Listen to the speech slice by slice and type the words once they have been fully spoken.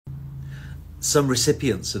Some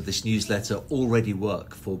recipients of this newsletter already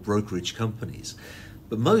work for brokerage companies,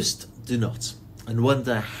 but most do not and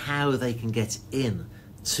wonder how they can get in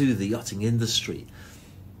to the yachting industry.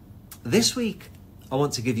 This week, I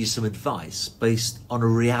want to give you some advice based on a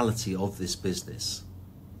reality of this business.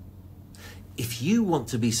 If you want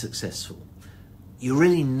to be successful, you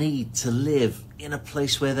really need to live in a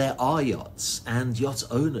place where there are yachts and yacht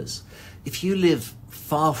owners. If you live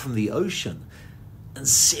far from the ocean and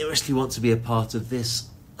seriously want to be a part of this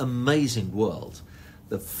amazing world,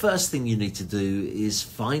 the first thing you need to do is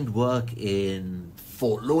find work in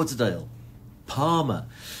Fort Lauderdale, Palma,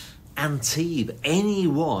 Antibes, any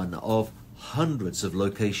one of hundreds of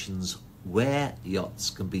locations where yachts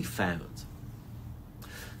can be found.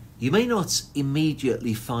 You may not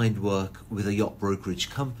immediately find work with a yacht brokerage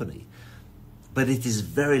company, but it is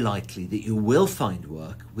very likely that you will find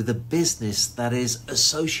work with a business that is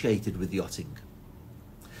associated with yachting.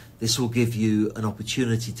 This will give you an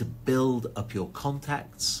opportunity to build up your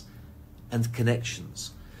contacts and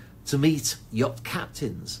connections, to meet yacht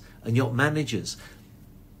captains and yacht managers,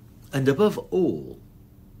 and above all,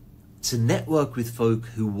 to network with folk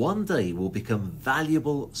who one day will become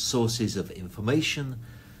valuable sources of information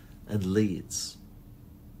and leads.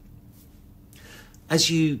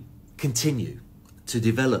 As you continue to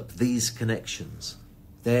develop these connections,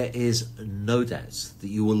 there is no doubt that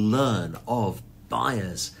you will learn of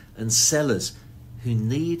buyers and sellers who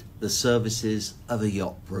need the services of a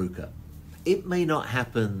yacht broker. It may not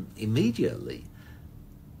happen immediately,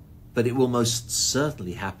 but it will most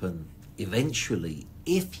certainly happen eventually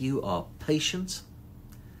if you are patient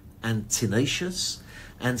and tenacious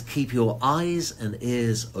and keep your eyes and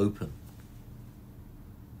ears open.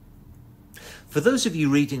 For those of you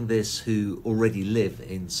reading this who already live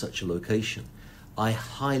in such a location, I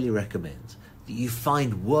highly recommend that you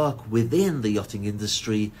find work within the yachting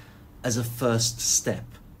industry as a first step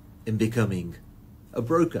in becoming a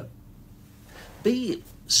broker. Be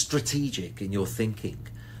strategic in your thinking.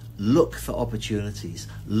 Look for opportunities.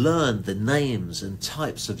 Learn the names and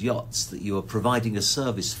types of yachts that you are providing a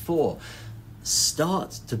service for.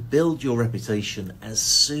 Start to build your reputation as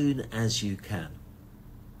soon as you can.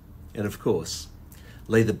 And of course,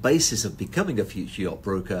 lay the basis of becoming a future yacht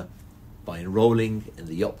broker by enrolling in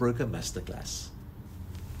the Yacht Broker Masterclass.